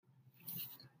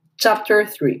Chapter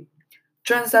 3.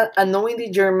 Turns out, knowing the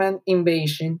German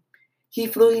invasion, he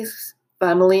flew his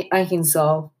family and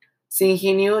himself, since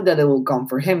he knew that they would come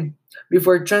for him.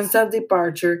 Before Transat's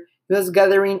departure, he was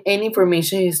gathering any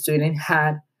information his student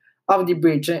had of the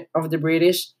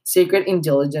British Secret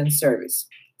Intelligence Service,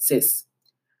 SIS.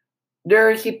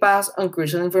 There, he passed on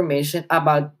crucial information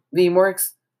about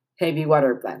Weimar's heavy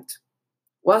water plant.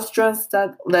 Once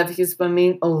Tronstad left his family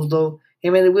in Oslo,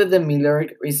 he met with the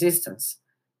Milorg resistance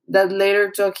that later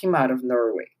took him out of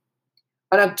Norway.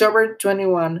 On October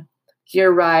 21, he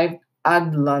arrived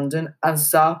at London and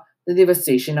saw the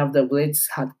devastation of the Blitz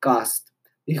had caused,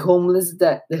 the homeless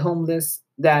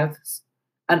deaths,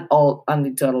 and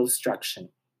the total destruction.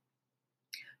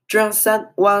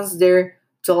 Tronstad once there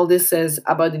told the SS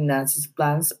about the Nazis'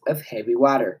 plans of heavy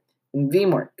water in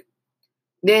Weimar.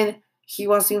 Then he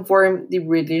was informed the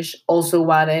British also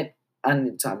wanted an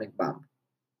atomic bomb.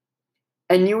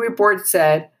 A new report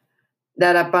said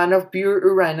that a pound of pure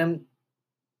uranium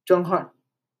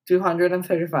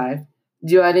 235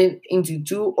 divided into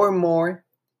two or more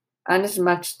and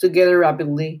smashed together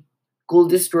rapidly could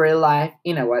destroy life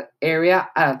in a wet area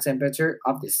at a temperature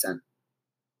of the sun.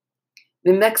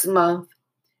 The next month,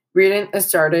 Britain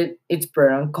started its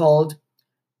program called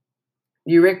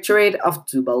Directorate of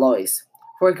Tubelois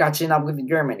for catching up with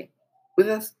Germany, with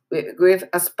a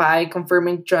spy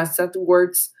confirming Transat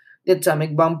works the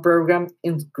atomic bomb program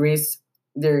increased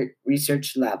their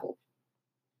research level.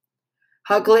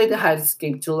 Huckley had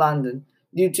escaped to London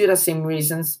due to the same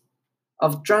reasons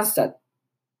of Transat.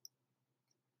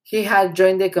 He had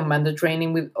joined the commando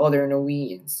training with other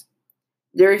Norwegians.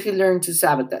 There he learned to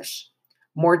sabotage,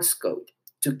 Morse code,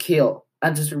 to kill,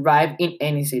 and to survive in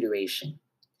any situation.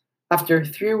 After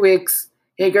 3 weeks,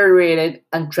 he graduated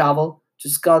and traveled to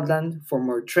Scotland for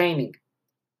more training.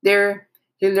 There,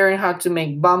 he learned how to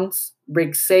make bombs,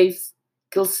 break safes,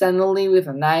 kill suddenly with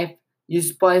a knife,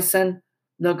 use poison,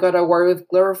 knock out a war with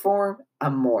chloroform,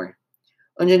 and more.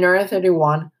 On January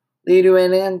 31,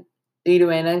 Lithuanian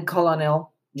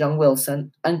Colonel John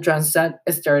Wilson and Transat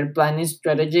started planning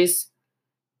strategies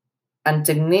and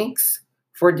techniques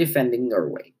for defending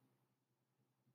Norway.